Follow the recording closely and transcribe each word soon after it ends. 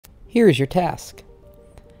Here is your task.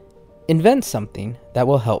 Invent something that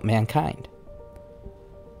will help mankind.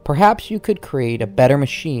 Perhaps you could create a better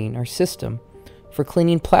machine or system for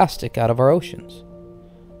cleaning plastic out of our oceans.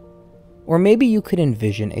 Or maybe you could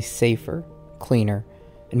envision a safer, cleaner,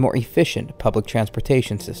 and more efficient public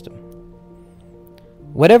transportation system.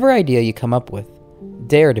 Whatever idea you come up with,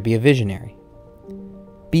 dare to be a visionary.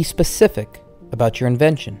 Be specific about your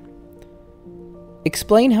invention.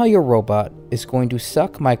 Explain how your robot is going to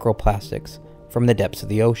suck microplastics from the depths of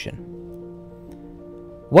the ocean.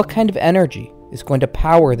 What kind of energy is going to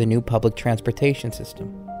power the new public transportation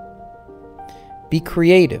system? Be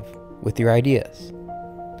creative with your ideas.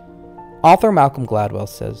 Author Malcolm Gladwell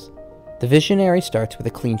says, "The visionary starts with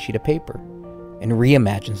a clean sheet of paper and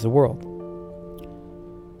reimagines the world."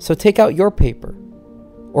 So take out your paper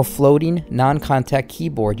or floating non-contact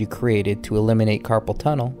keyboard you created to eliminate carpal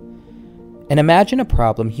tunnel and imagine a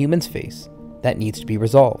problem humans face that needs to be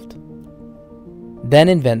resolved. Then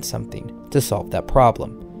invent something to solve that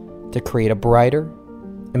problem, to create a brighter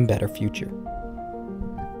and better future.